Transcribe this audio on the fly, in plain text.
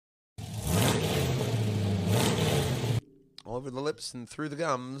over the lips and through the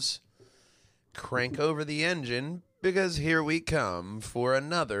gums. Crank over the engine, because here we come for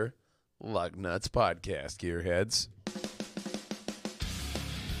another Lugnutz podcast, gearheads.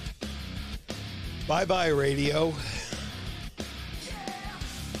 Bye-bye, radio.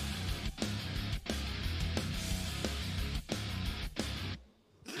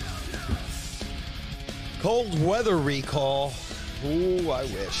 Cold weather recall. Ooh, I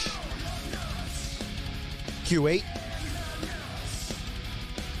wish. Q8.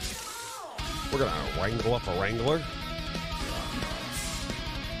 We're going to wrangle up a Wrangler.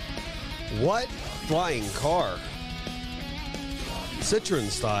 What flying car? Citroen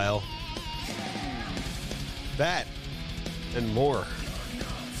style. That and more.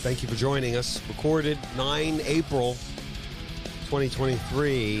 Thank you for joining us. Recorded 9 April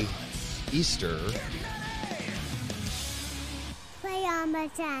 2023, Easter. Play on my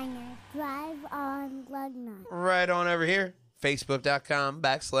China. Drive on Lugnutz. Right on over here.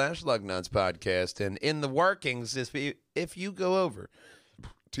 Facebook.com/Lugnutz podcast. And in the workings, if you go over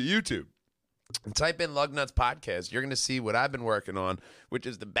to YouTube and type in Lugnutz podcast, you're going to see what I've been working on, which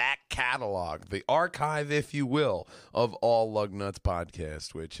is the back catalog, the archive, if you will, of all Lugnutz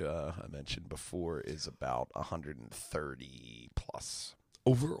podcasts, which I mentioned before is about 130 plus.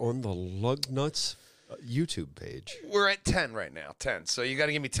 Over on the Lugnutz YouTube page. We're at 10 right now, 10. So you got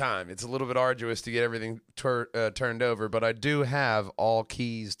to give me time. It's a little bit arduous to get everything turned over, but I do have all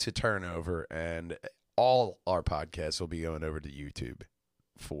keys to turn over, and all our podcasts will be going over to YouTube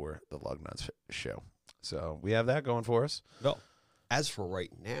for the Lugnutz show. So we have that going for us. Well, as for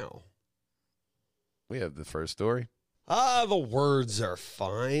right now, we have the first story. The words are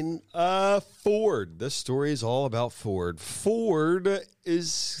fine. Ford. This story is all about Ford. Ford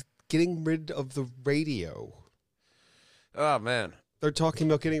is getting rid of the radio. Oh, man. They're talking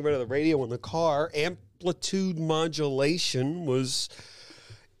about getting rid of the radio in the car. Amplitude modulation was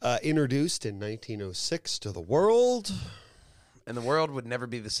introduced in 1906 to the world. And the world would never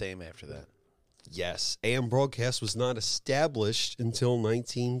be the same after that. Yes, AM broadcast was not established until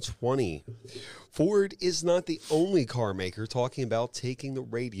 1920. Ford is not the only car maker talking about taking the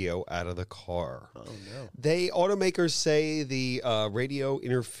radio out of the car. Oh, no. Automakers say the radio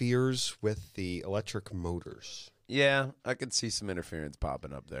interferes with the electric motors. Yeah, I could see some interference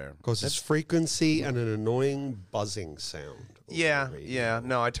popping up there. Because it's frequency and an annoying buzzing sound. Yeah.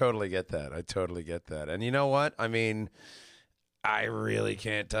 No, I totally get that. And you know what? I mean, I really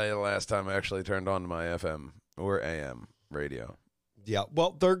can't tell you the last time I actually turned on my FM or AM radio. Yeah,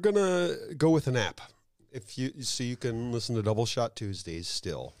 well, they're going to go with an app. So you can listen to Double Shot Tuesdays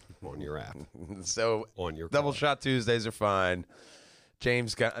still on your app. So on your Double Shot Tuesdays are fine. Kevin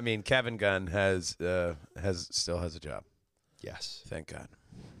Gunn still has a job. Yes. Thank God.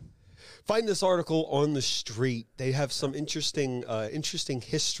 Find this article on the street. They have some interesting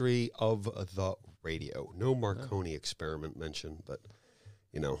history of the radio. No Marconi experiment mentioned, but,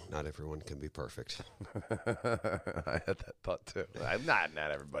 not everyone can be perfect. I had that thought, too. Not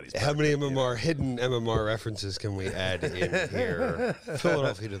everybody's perfect. How many hidden MMR references can we add in here?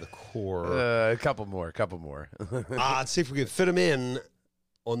 Philadelphia to the core. A couple more. Let's see if we can fit them in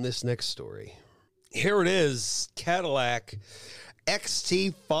on this next story. Here it is, Cadillac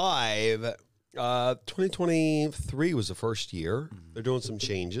XT5. 2023 was the first year. They're doing some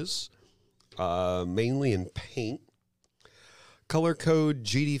changes, mainly in paint. Color code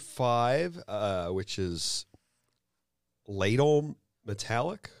GD5, which is ladle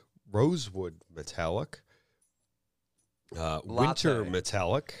metallic, rosewood metallic, winter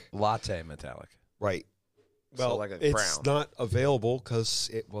metallic. Latte metallic. Right. Well, so it's brown. Not available because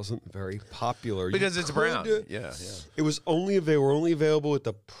it wasn't very popular. Because it's brown. Yeah. It was they were only available at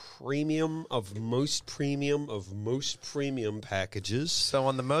the premium of most premium packages. So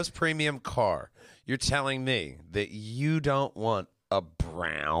on the most premium car, you're telling me that you don't want a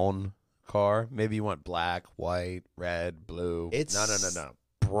brown car? Maybe you want black, white, red, blue. No.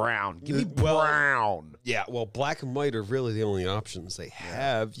 Brown. Give me brown. Yeah, well, black and white are really the only options they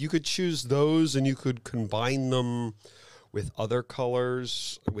have. You could choose those, and you could combine them with other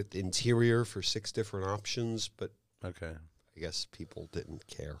colors, with interior for 6 different options. But okay, I guess people didn't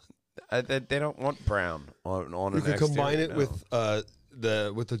care. They don't want brown on an You could combine it no. with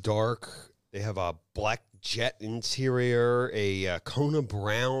the dark. They have a black jet interior, a Kona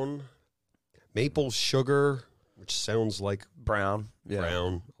brown, maple sugar, which sounds like brown. Yeah.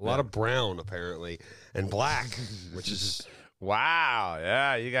 Brown. A lot of brown, apparently. And black, which is... Wow.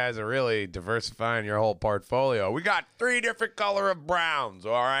 Yeah, you guys are really diversifying your whole portfolio. We got 3 different color of browns,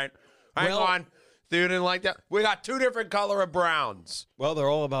 all right? Hang on. You didn't like that? We got 2 different color of browns. Well, they're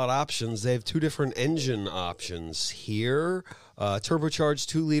all about options. They have 2 different engine options here. Turbocharged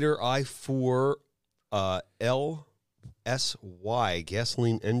 2-liter i4 LSY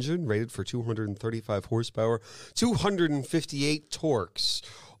gasoline engine rated for 235 horsepower, 258 torques.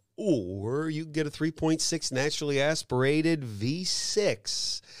 Or you can get a 3.6 naturally aspirated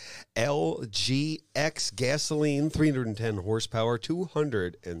V6 LGX gasoline, 310 horsepower,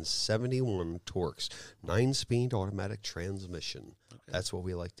 271 torques, 9-speed automatic transmission. Okay. That's what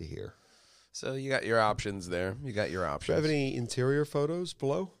we like to hear. So you got your options there. You got your Do options. you have any interior photos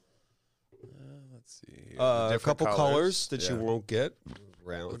below? Let's see. A couple colors that you won't get.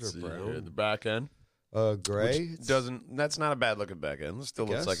 Round Let's or see brown. here. The back end. Gray. That's not a bad looking back end. It still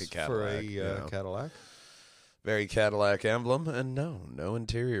looks like a Cadillac. For a Cadillac. Very Cadillac emblem. And no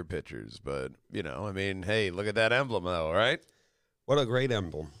interior pictures. But, I mean, hey, look at that emblem, though, right? What a great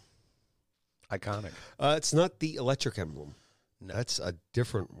emblem. Iconic. It's not the electric emblem. No. That's a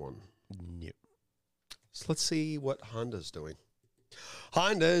different one. No. So let's see what Honda's doing.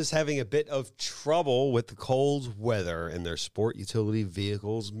 Honda is having a bit of trouble with the cold weather in their sport utility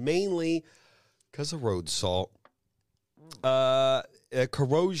vehicles, mainly because of road salt.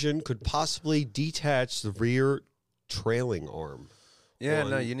 Corrosion could possibly detach the rear trailing arm. Yeah,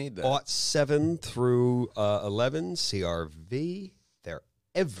 no, you need that. Aught 7 through 11 CRV, they're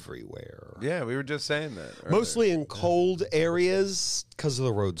everywhere. Yeah, we were just saying that earlier. Mostly in cold areas because of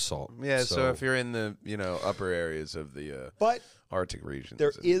the road salt. Yeah, so if you're in the upper areas of the but Arctic regions,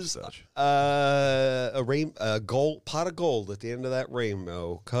 there and is such. a gold pot of gold at the end of that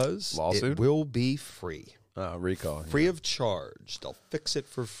rainbow because it will be free. Recall. Free of charge. They'll fix it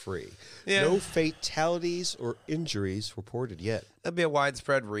for free. Yeah. No fatalities or injuries reported yet. That'd be a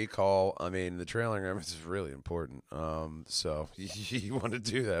widespread recall. I mean, the trailing arm is really important. So you want to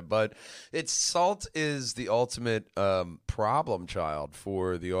do that. But salt is the ultimate problem child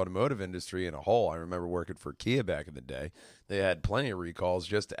for the automotive industry in a whole. I remember working for Kia back in the day. They had plenty of recalls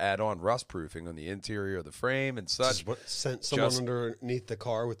just to add on rust proofing on the interior of the frame and such. Sent someone underneath the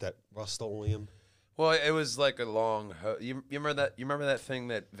car with that Rust-Oleum. Well, it was like a long. You remember that? You remember that thing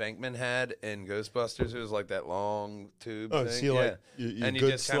that Venkman had in Ghostbusters? It was like that long tube. Oh, thing. so you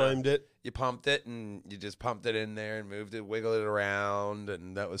good slimed it. You pumped it, and you just pumped it in there and moved it, wiggled it around,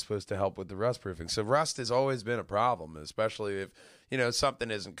 and that was supposed to help with the rust proofing. So rust has always been a problem, especially if something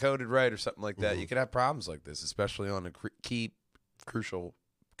isn't coated right or something like that. Mm-hmm. You could have problems like this, especially on a key, crucial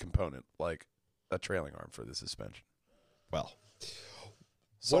component like a trailing arm for the suspension. Well,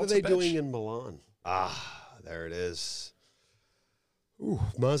 what are they doing in Milan? There it is. Ooh,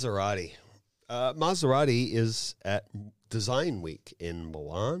 Maserati. Maserati is at Design Week in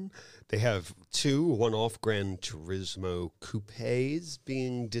Milan. They have 2 one-off Gran Turismo coupes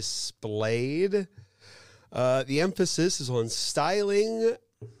being displayed. The emphasis is on styling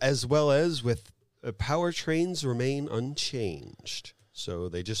as well as with powertrains remain unchanged. So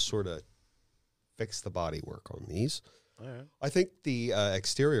they just sort of fix the bodywork on these. All right. I think the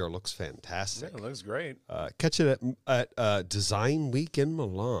exterior looks fantastic. Yeah, it looks great. Catch it at Design Week in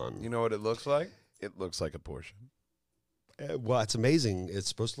Milan. You know what it looks like? It looks like a Porsche. Well, it's amazing. It's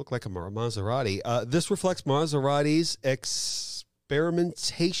supposed to look like a Maserati. This reflects Maserati's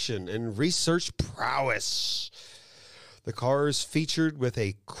experimentation and research prowess. The car is featured with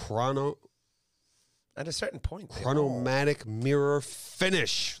a at a certain point, chromatic mirror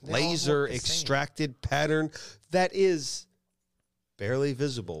finish, laser extracted pattern that is barely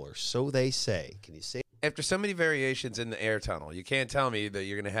visible, or so they say. Can you say? After so many variations in the air tunnel, you can't tell me that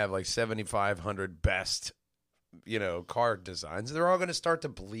you're going to have like 7,500 best, car designs. They're all going to start to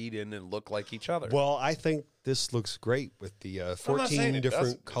bleed in and look like each other. Well, I think this looks great with the 14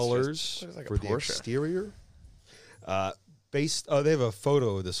 different colors for the exterior. They have a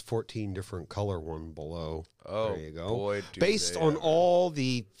photo of this 14 different color one below. Oh, there you go. Boy, based on all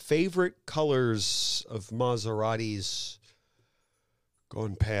the favorite colors of Maseratis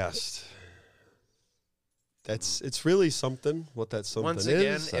gone past. It's really something. What that something Once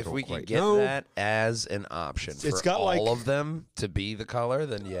again, is. if we can get that as an option for all of them to be the color,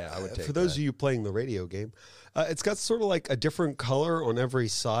 then yeah, I would take that. For those of you playing the radio game, it's got sort of like a different color on every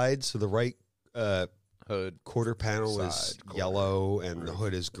side. So the right hood quarter panel is yellow, and the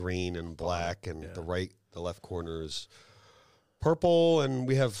hood is green and black, and the left corner is purple, and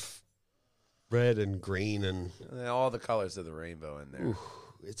we have red and green and all the colors of the rainbow in there. Ooh,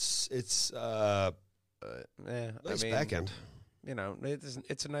 it's nice back end.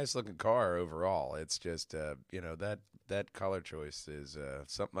 It's a nice looking car overall. It's just that color choice is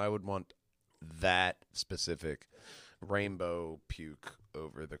something I would want. That specific rainbow puke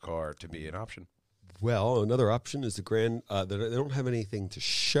over the car to be an option. Well, another option is the Grand. They don't have anything to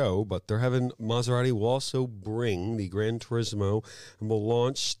show, but they're having Maserati will also bring the Gran Turismo and will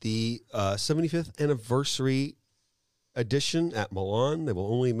launch the 75th anniversary edition at Milan. They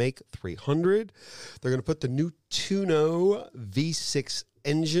will only make 300. They're going to put the new Tuno V6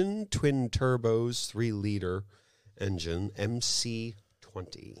 engine, twin turbos, 3-liter engine,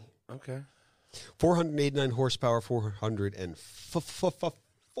 MC20. Okay. 489 horsepower,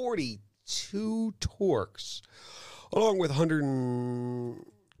 442 torques, along with 100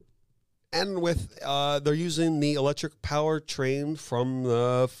 and with they're using the electric powertrain from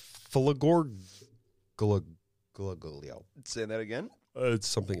the Flagoglio. Say that again. It's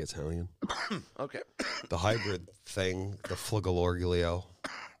something Italian. Okay. The hybrid thing, the Flagoglio.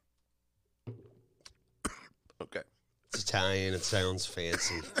 Okay. It's Italian. It sounds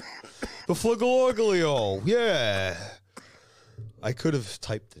fancy. The Flagoglio. Yeah. I could have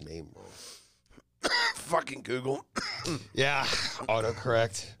typed the name wrong. Fucking Google. Yeah,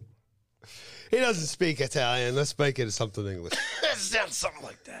 autocorrect. He doesn't speak Italian. Let's make it something English. That sounds something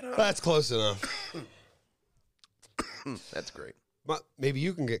like that. Huh? That's close enough. That's great. But maybe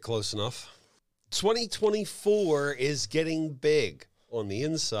you can get close enough. 2024 is getting big on the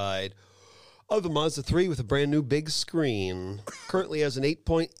inside of the Mazda 3 with a brand new big screen. Currently has an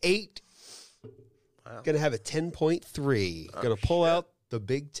 8.8. Wow. Going to have a 10.3. Going to pull out the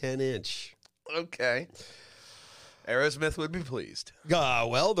big 10-inch. Okay. Aerosmith would be pleased.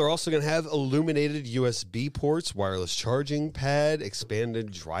 Well, they're also going to have illuminated USB ports, wireless charging pad,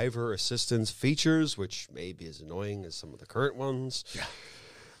 expanded driver assistance features, which may be as annoying as some of the current ones.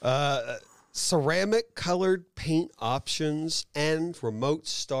 Yeah. Ceramic colored paint options and remote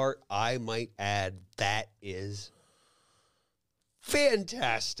start. I might add, that is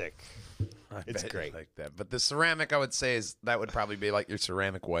fantastic. It's great. Like that. But the ceramic, I would say, that would probably be like your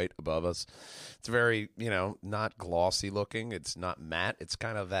ceramic white above us. It's very, not glossy looking. It's not matte. It's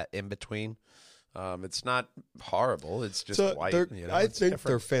kind of that in between. It's not horrible. It's just white. I think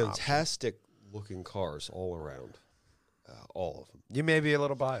they're fantastic looking cars all around. All of them. You may be a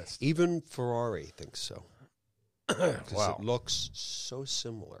little biased. Even Ferrari thinks so. Wow. It looks so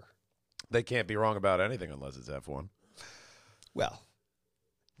similar. They can't be wrong about anything unless it's F1. Well,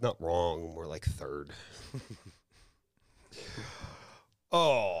 not wrong. We're like third.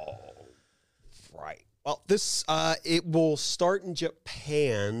 Oh, right. Well, this it will start in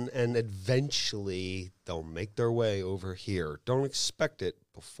Japan, and eventually they'll make their way over here. Don't expect it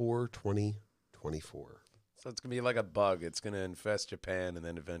before 2024. So it's going to be like a bug. It's going to infest Japan and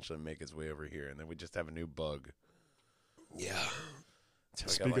then eventually make its way over here, and then we just have a new bug. Yeah. So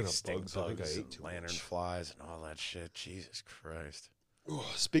Speaking got, of stink bugs, I think I ate and too lantern much. flies and all that shit. Jesus Christ. Ooh,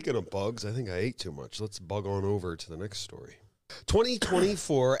 speaking of bugs, I think I ate too much. Let's bug on over to the next story.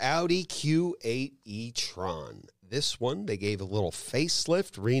 2024 Audi Q8 e-tron. This one, they gave a little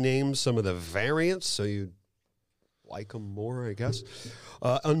facelift, renamed some of the variants so you'd like them more, I guess.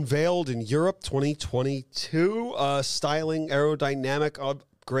 Unveiled in Europe 2022. Styling, aerodynamic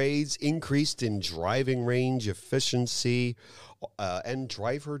upgrades, increased in driving range, efficiency, and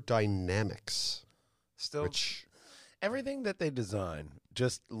driver dynamics. Still, everything that they design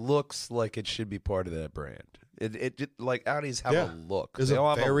just looks like it should be part of that brand. It like Audis have a look. There's they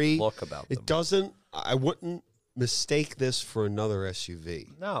all a have very, a look about them. It doesn't, I wouldn't mistake this for another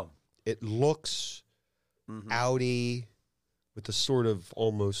SUV. No. It looks Audi with the sort of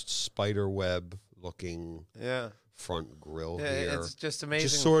almost spider web looking front grille here. It's just amazing.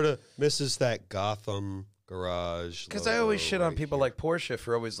 Just sort of misses that Gotham garage. Because I always shit on people like Porsche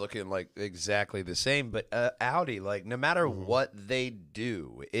for always looking like exactly the same, but Audi, like no matter what they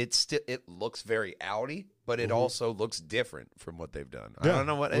do, it looks very Audi, but it also looks different from what they've done. I don't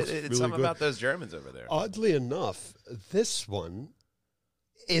know what it's really something good. about those Germans over there. Oddly enough, this one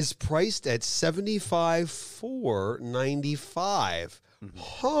is priced at $75,495.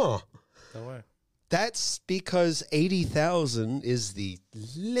 Huh. No way. That's because 80,000 is the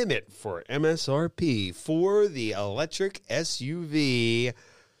limit for MSRP for the electric SUV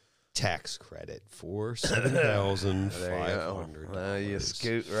tax credit for $7,500. You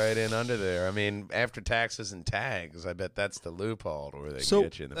scoot right in under there. I mean, after taxes and tags, I bet that's the loophole where they can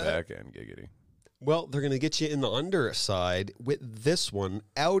get you in the back end, giggity. Well, they're going to get you in the underside. With this one,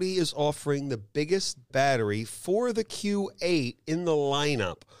 Audi is offering the biggest battery for the Q8 in the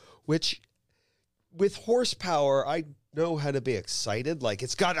lineup, which with horsepower, I know how to be excited. Like,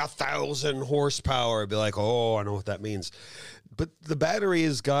 it's got 1,000 horsepower. I'd be like, oh, I know what that means. But the battery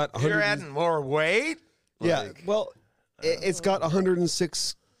has got... You're adding more weight? Yeah, well, it's got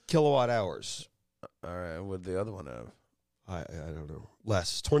 106 kilowatt hours. All right, what'd the other one have? I don't know.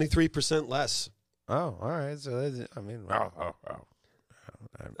 Less. 23% less. Oh, all right. So I mean,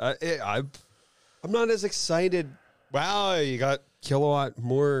 I'm not as excited. Wow, you got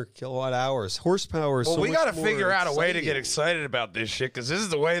more kilowatt hours, horsepower. Well, so we got to figure out a way to get excited about this shit because this is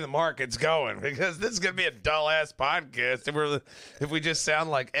the way the market's going. Because this is gonna be a dull ass podcast if we just sound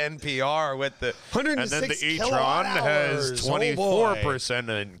like NPR with the 106 and then the e-tron has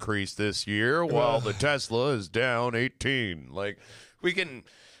 24% increase this year, while the Tesla is down 18. Like we can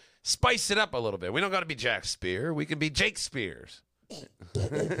spice it up a little bit. We don't got to be Jack Spear. We can be Jake Spears.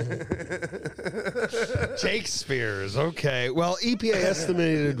 Shakespeare's okay. Well, EPA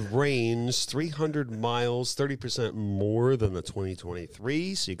estimated range 300 miles, 30% more than the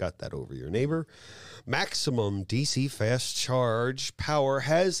 2023. So you got that over your neighbor. Maximum DC fast charge power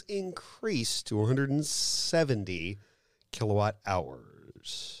has increased to 170 kilowatt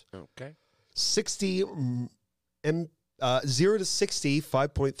hours. Okay. 0 to 60,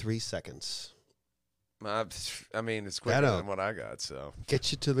 5.3 seconds. I mean, it's quicker than what I got, so.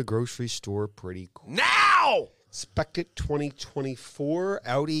 Get you to the grocery store pretty quick. Now! Expected 2024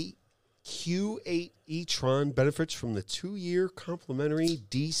 Audi Q8 e-tron benefits from the 2-year complimentary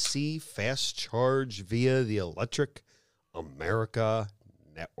DC fast charge via the Electric America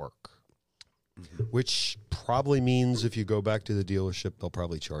network, which probably means if you go back to the dealership, they'll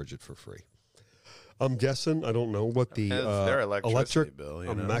probably charge it for free. I'm guessing. I don't know what the their Electric bill,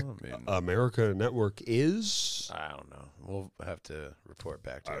 you know? America network is. I don't know. We'll have to report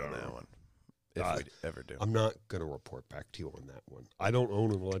back to you on that one if we ever do. I'm not going to report back to you on that one. I don't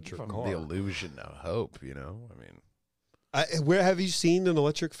own an electric car. The illusion of hope, you know? I mean, where have you seen an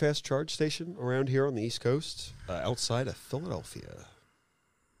electric fast charge station around here on the East Coast? Outside of Philadelphia.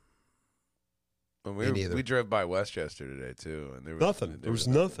 when we drove by Westchester today too, and there was nothing. There was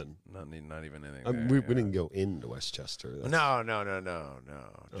nothing. Not even anything. We didn't go into Westchester. No.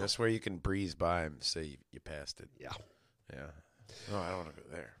 Just where you can breeze by and say you passed it. Yeah. No, I don't want to go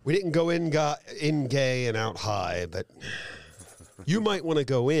there. We didn't go in gay and out high, but you might want to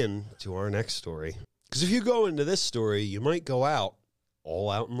go in to our next story. Because if you go into this story, you might go out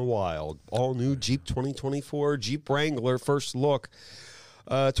in the wild. All new Jeep 2024, Jeep Wrangler, first look.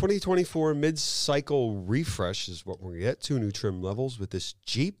 2024 mid-cycle refresh is what we're going to get. 2 new trim levels with this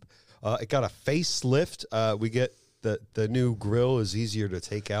Jeep. It got a facelift. We get the new grille is easier to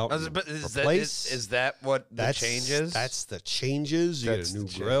take out and replace. Is that what the changes? That's the changes. You get a new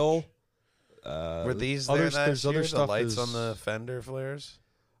grille. Were these there's other stuff? The lights on the fender flares?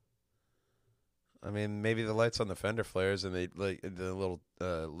 I mean, maybe the lights on the fender flares and the little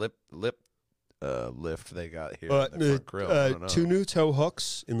lip lift they got here in the front grill. I don't know. 2 new tow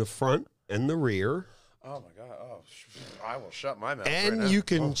hooks in the front and the rear. Oh my God! I will shut my mouth. And right now. you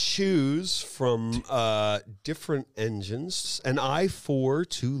can choose from different engines. An i4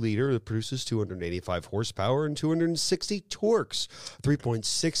 2-liter that produces 285 horsepower and 260 torques.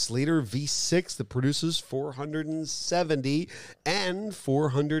 3.6-liter V6 that produces 470 and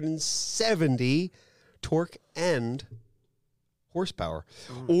 470 torque and horsepower.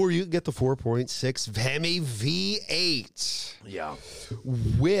 Or you can get the 4.6 Hemi V8. Yeah.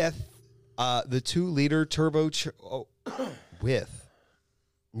 With the 2-liter turbo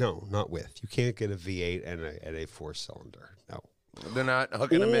not with. You can't get a V8 and a 4-cylinder. No. They're not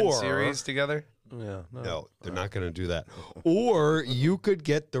hooking them in series together? Yeah. No, they're not going to do that. Or you could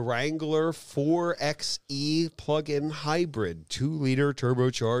get the Wrangler 4xe plug-in hybrid, 2-liter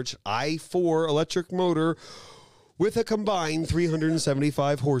turbocharged i4 electric motor with a combined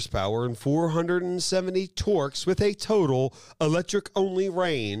 375 horsepower and 470 torques with a total electric-only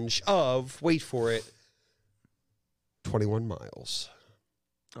range of, wait for it, 21 miles.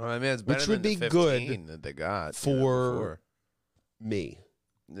 Oh, I mean, it's better which than would be the 15 good that they got for me.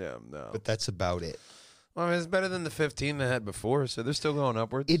 Yeah, no. But that's about it. Well, I mean, it's better than the 15 they had before, so they're still going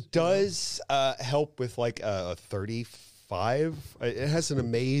upwards. It does help with like a 35. It has an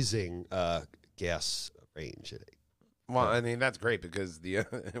amazing gas range. Well, I mean, that's great because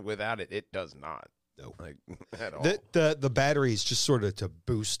without it, it does not. No. Like, at all. The batteries just sort of to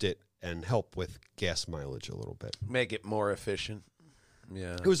boost it and help with gas mileage a little bit. Make it more efficient.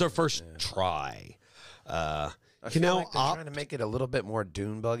 Yeah. It was our first try. I feel like they're trying to make it a little bit more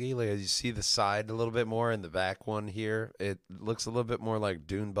dune buggy. Like, as you see the side a little bit more and the back one here, it looks a little bit more like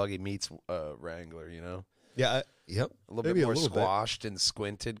dune buggy meets Wrangler, you know? Yeah, yep. A little bit more squashed and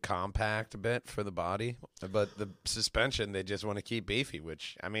squinted, compact a bit for the body. But the suspension, they just want to keep beefy,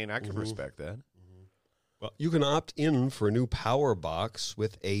 which, I mean, I can respect that. Well, you can opt in for a new power box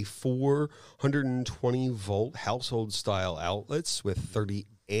with a 420-volt household-style outlets with 38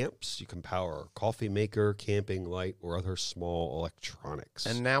 amps. You can power a coffee maker, camping light, or other small electronics.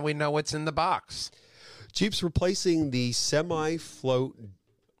 And now we know what's in the box. Jeep's replacing the semi-float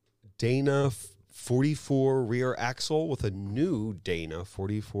Dana 44 rear axle with a new Dana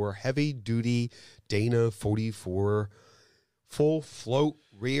 44 heavy-duty Dana 44 full float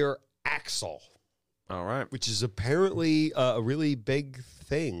rear axle. All right. Which is apparently a really big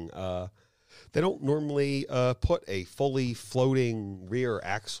thing. They don't normally put a fully floating rear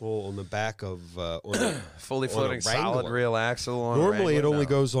axle on the back of fully floating solid rear axle on normally a Wrangler? it only No.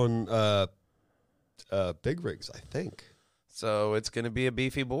 goes on big rigs, I think. So it's going to be a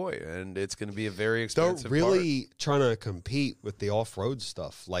beefy boy, and it's going to be a very They're expensive really trying to compete with the off-road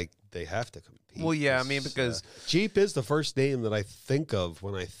stuff like they have to compete. Well, yeah, I mean, because Jeep is the first name that I think of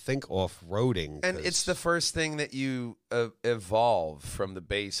when I think off-roading. and it's the first thing that you evolve from the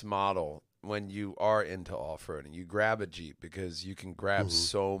base model when you are into off-roading. You grab a Jeep because you can grab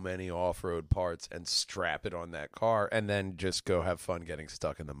so many off-road parts and strap it on that car and then just go have fun getting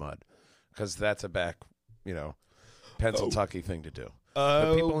stuck in the mud, because that's a Pennsylvania thing to do.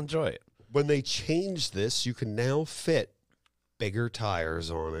 But people enjoy it. When they changed this, you can now fit bigger tires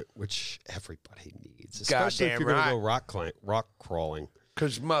on it, which everybody needs, especially if Goddamn you're going to right. go rock crawling.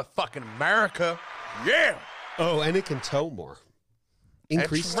 Because motherfucking America, yeah. Oh, and it can tow more.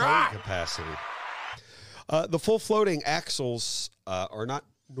 Increased towing right. capacity. The full floating axles are not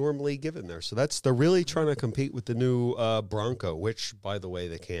normally given there, so they're really trying to compete with the new Bronco, which, by the way,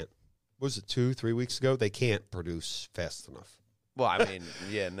 they can't. Was it 2-3 weeks ago? They can't produce fast enough. Well, I mean,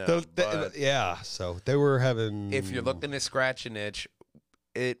 yeah, no. but So they were having. if you're looking to scratch an itch,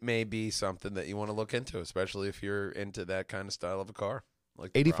 it may be something that you want to look into, especially if you're into that kind of style of a car.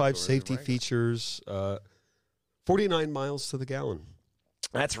 Like the 85 Bronco or the safety Wrangler. features, 49 miles to the gallon.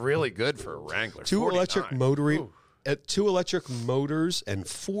 That's really good for a Wrangler. Two 49. electric Ooh. 2 electric motors and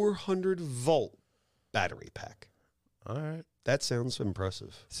 400-volt battery pack. All right. That sounds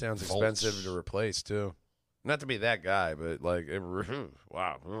impressive. Sounds Volts. expensive to replace, too. Not to be that guy, but like,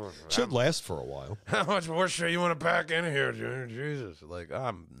 wow. Should last for a while. How much more shit you want to pack in here, dude? Jesus. Like,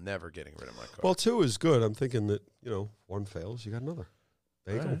 I'm never getting rid of my car. Well, 2 is good. I'm thinking that, one fails, you got another.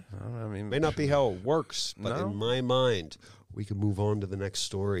 There you go. I mean, May not be how it works, but No. in my mind, we can move on to the next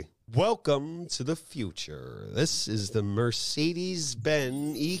story. Welcome to the future. This is the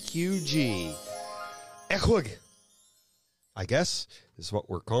Mercedes-Benz EQG. EQG, I guess, is what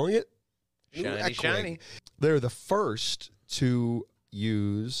we're calling it. New Shiny, EQG. shiny. They're the first to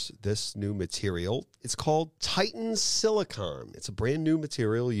use this new material. It's called Titan Silicon. It's a brand new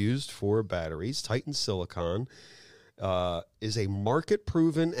material used for batteries. Titan Silicon is a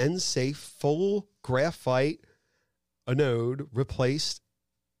market-proven and safe full graphite anode replaced,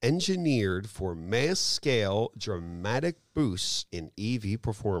 engineered for mass-scale dramatic boosts in EV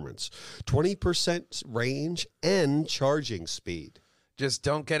performance, 20% range, and charging speed. Just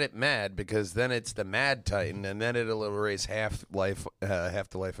don't get it mad, because then it's the Mad Titan, and then it'll erase half the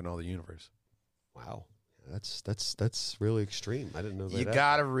life in all the universe. Wow, that's really extreme. I didn't know that. You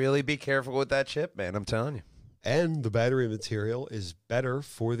gotta really be careful with that chip, man. I'm telling you. And the battery material is better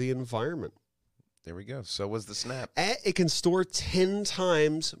for the environment. There we go. So was the Snap. And it can store 10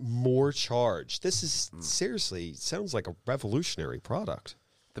 times more charge. This is seriously sounds like a revolutionary product.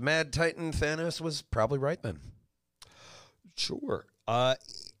 The Mad Titan Thanos was probably right then. Sure.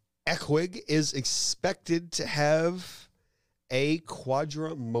 EQG is expected to have a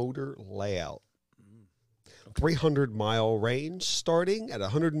quadra motor layout. 300-mile range starting at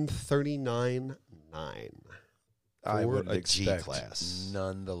 139.9 I for would a expect G-Class.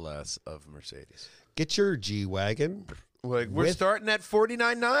 nonetheless of Mercedes. Get your G-Wagon. Like, we're With- starting at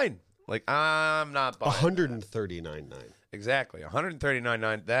 49.9. Like, I'm not buying that. 139.9. Exactly.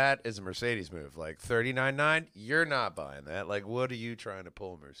 139.9. That is a Mercedes move. Like 39.9, you're not buying that. Like, what are you trying to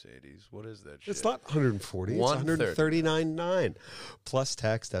pull, Mercedes? What is that shit? It's not 140. It's 139.9. Plus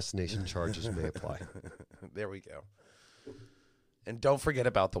tax destination charges may apply. There we go. And don't forget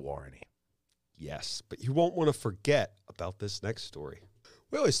about the warranty. Yes, but you won't want to forget about this next story.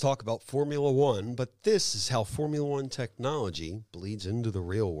 We always talk about Formula One, but this is how Formula One technology bleeds into the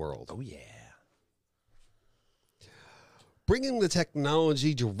real world. Oh, yeah. Bringing the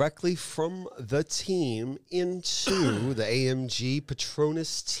technology directly from the team into the AMG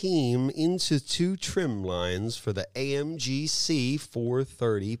Petronas team into 2 trim lines for the AMG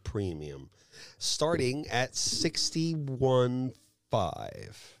C430 Premium, starting at $61,500.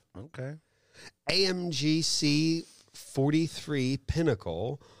 Okay. AMG C43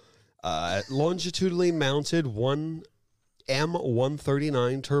 Pinnacle, longitudinally mounted M139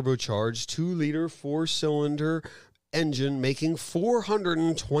 turbocharged 2-liter 4-cylinder engine making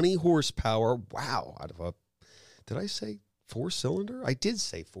 420 horsepower. Wow. Out of a, did I say 4-cylinder? I did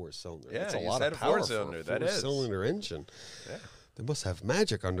say 4-cylinder. Yeah, That's a you lot said of a power 4-cylinder. for a That is. 4-cylinder engine. Yeah. They must have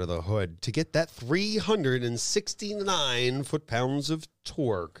magic under the hood to get that 369 foot-pounds of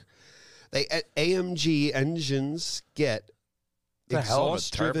torque. AMG engines get It's a hell of a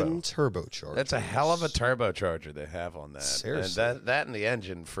exhaust-driven turbocharger. That's a hell of a turbocharger they have on that. Seriously. And that and the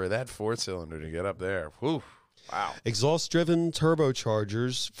engine for that 4-cylinder to get up there. Whew. Wow. Exhaust-driven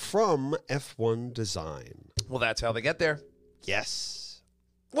turbochargers from F1 design. Well, that's how they get there. Yes.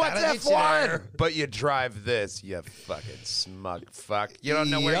 What's Gotta get you F1? there. But you drive this, you fucking smug fuck. You don't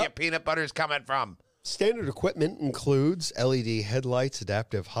know where Yep. your peanut butter's coming from. Standard equipment includes LED headlights,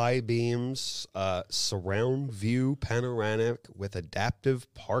 adaptive high beams, surround view panoramic with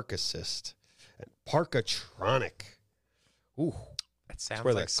adaptive park assist, and Parkatronic. Ooh, It sounds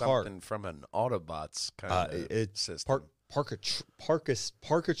where like that car- something from an Autobots kind of it's system.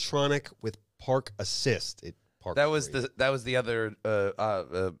 Parkatronic with park assist. It parks that was for you. the other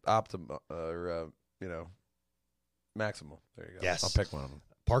Optima Maximal. There you go. Yes. I'll pick one of them.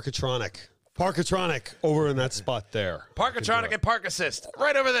 Parkatronic over in that spot there. Parkatronic and Park Assist,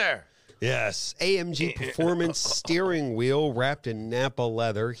 right over there. Yes, AMG Performance steering wheel wrapped in Napa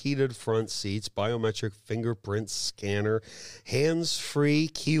leather, heated front seats, biometric fingerprint scanner, hands-free,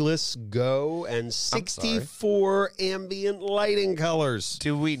 keyless go, and 64 ambient lighting colors.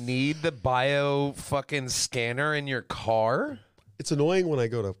 Do we need the bio fucking scanner in your car? It's annoying when I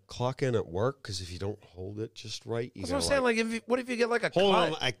go to clock in at work because if you don't hold it just right, you That's gotta what I'm saying. Like, what if you get like a hold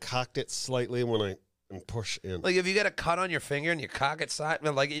cut? on. I cocked it slightly when I push in. Like, if you get a cut on your finger and you cock it side,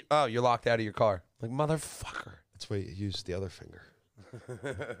 like, oh, you're locked out of your car. Like, motherfucker. That's why you use the other finger.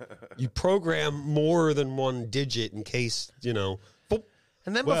 You program more than one digit in case, boop.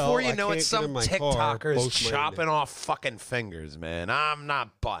 And then Well, before you I know it, can't some get in my car, TikToker is both my- chopping off fucking fingers, man. I'm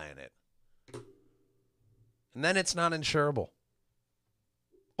not buying it. And then it's not insurable.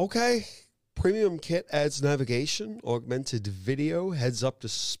 Okay. Premium kit adds navigation, augmented video, heads-up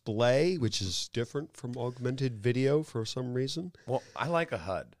display, which is different from augmented video for some reason. Well, I like a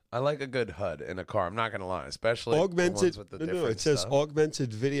HUD. I like a good HUD in a car. I'm not going to lie, especially the Augmented, ones with the no, different it says stuff.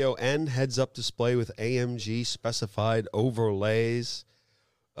 augmented video and heads-up display with AMG specified overlays,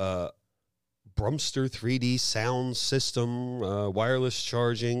 Brumster 3D sound system, wireless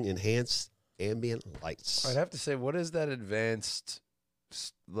charging, enhanced ambient lights. I'd have to say, what is that advanced?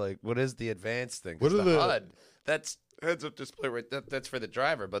 Like, what is the advanced thing? 'Cause What are the the- HUD? That's heads-up display, right? That's for the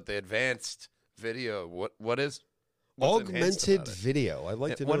driver. But the advanced video, what is? what's enhanced Augmented about it? video. I'd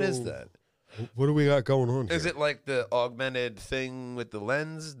like to know. What is that? What do we got going on here? Is it like the augmented thing with the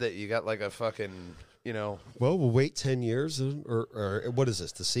lens that you got like a fucking, Well, we'll wait 10 years, or what is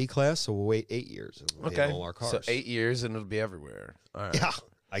this, the C class? So we'll wait 8 years in all our cars. So 8 years and it'll be everywhere. All right. Yeah,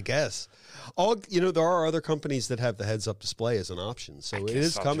 I guess. There are other companies that have the heads-up display as an option, so it guess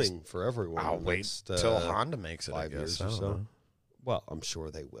is I'll coming for everyone. I'll in the wait next, till Honda makes it. 5 I guess. years I or don't so. know. Well, I'm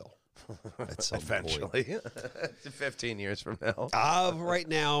sure they will at some point. Eventually, 15 years from now. Right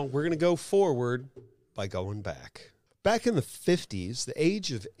now, we're going to go forward by going back. Back in the 50s, the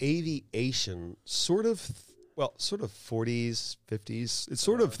age of aviation sort of 40s, 50s, it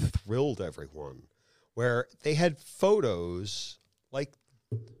sort of thrilled everyone, where they had photos like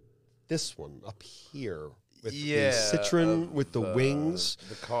this one up here with the Citroen with the wings.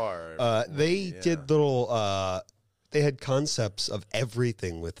 The car. They did little, they had concepts of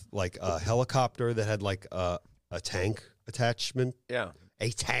everything with like a helicopter that had like a tank attachment. Yeah.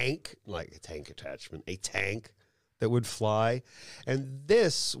 A tank that would fly. And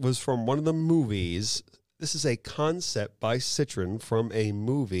this was from one of the movies. This is a concept by Citroen from a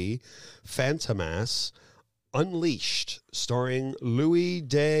movie, Fantomas Unleashed, starring Louis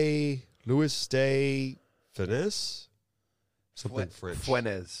de Funès? Something French.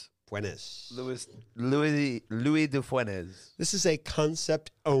 Fuentes. Fuentes. Louis de Fuentes. This is a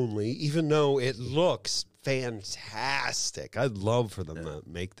concept only, even though it looks fantastic. I'd love for them to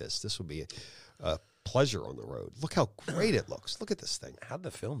make this. This would be a pleasure on the road. Look how great it looks. Look at this thing. How'd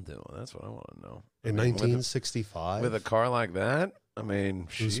the film do? That's what I want to know. In 1965. With a car like that, I mean,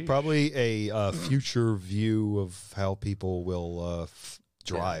 it was sheesh. probably a future view of how people will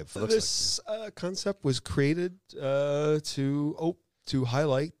drive. it looks This concept was created to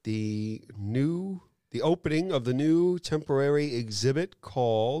highlight the opening of the new temporary exhibit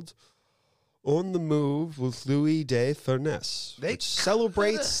called On the Move with Louis de Funès, which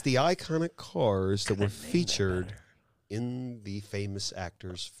celebrates the iconic cars that were featured in the famous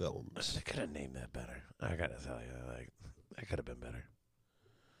actors' films. They could have named that better. I gotta tell you, like, that could have been better.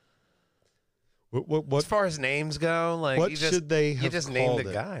 What As far as names go, like what you just, should they have you just called named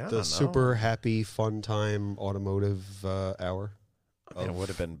the it? guy. I don't The know. Super Happy Fun Time Automotive Hour. I mean, it would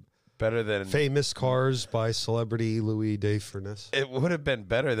have been better than Famous Cars by Celebrity Louis de Furness. It would have been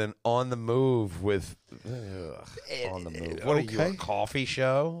better than On the Move with On the Move. What are you, a Okay. coffee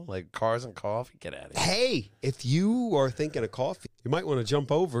show? Like Cars and Coffee? Get out of here. Hey, if you are thinking of coffee, you might want to jump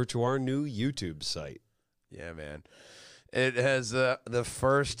over to our new YouTube site. Yeah, man. It has the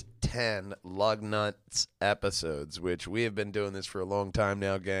first 10 Lugnutz episodes, which we have been doing this for a long time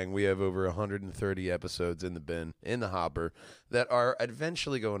now, gang. We have over 130 episodes in the bin, in the hopper, that are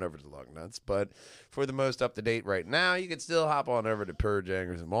eventually going over to Lugnutz. But for the most up-to-date right now, you can still hop on over to Purge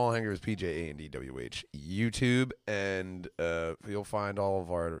Hangers and Mall Hangers, PJA and DWH YouTube, and you'll find all of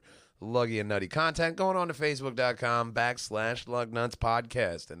our luggy and nutty content going on to Facebook.com/Lugnutz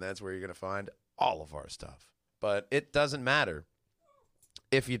Podcast, and that's where you're going to find all of our stuff. But it doesn't matter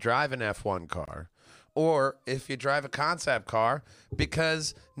if you drive an F1 car or if you drive a concept car,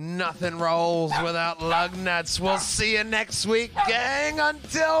 because nothing rolls without Lugnutz. We'll see you next week, gang.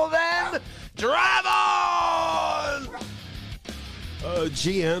 Until then, drive on!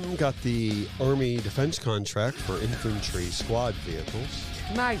 GM got the Army Defense contract for infantry squad vehicles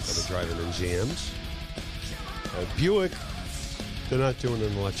that Nice. are driving in GMs. Buick, they're not doing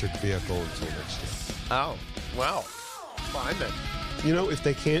an electric vehicle until next year. Oh, well, fine then. You know, if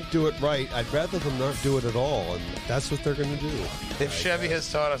they can't do it right, I'd rather them not do it at all, and that's what they're going to do. If Chevy has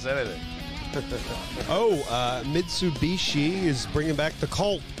taught us anything. Mitsubishi is bringing back the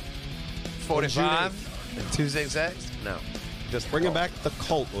Colt. 45 and 2 zigzags? No. Just Bringing back the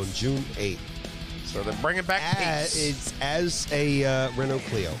Colt on June 8th. So they're bringing back peace. It's as a Renault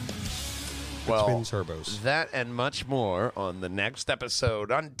Clio. Well, Twin turbos. that and much more on the next episode.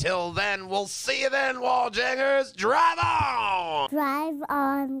 Until then, we'll see you then, Walljangers. Drive on! Drive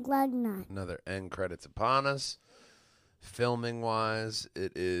on Lugnutz. Another end credits upon us. Filming wise,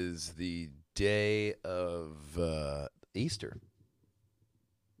 it is the day of Easter.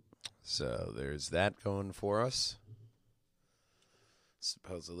 So there's that going for us.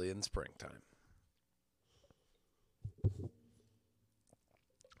 Supposedly in springtime.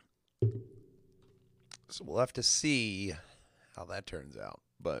 So we'll have to see how that turns out.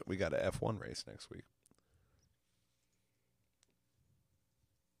 But we got an F1 race next week.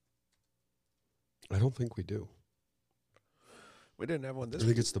 I don't think we do. We didn't have one this I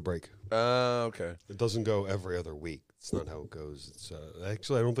think week. it's the break. Okay. It doesn't go every other week. It's not how it goes. It's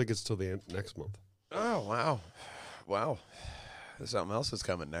actually, I don't think it's till the end next month. Oh, wow. Wow. Something else is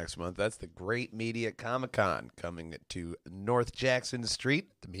coming next month. That's the Great Media Comic-Con coming to North Jackson Street,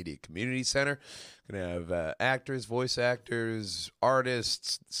 the Media Community Center. Going to have actors, voice actors,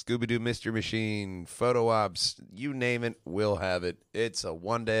 artists, Scooby-Doo Mystery Machine, photo ops, you name it, we'll have it. It's a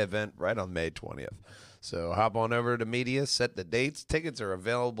one-day event right on May 20th. So hop on over to Media, set the dates. Tickets are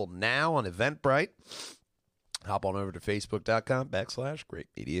available now on Eventbrite. Hop on over to Facebook.com/Great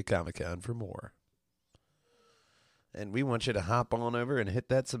Media Comic-Con for more. And we want you to hop on over and hit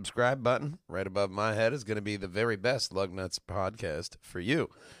that subscribe button. Right above my head is going to be the very best Lugnutz podcast for you.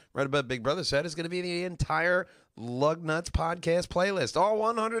 Right above Big Brother's head is going to be the entire Lugnutz podcast playlist, all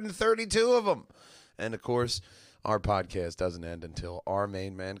 132 of them. And, of course, our podcast doesn't end until our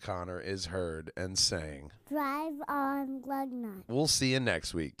main man, Connor, is heard and sang. Drive on Lugnutz. We'll see you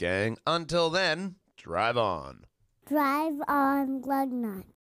next week, gang. Until then, drive on. Drive on Lugnutz.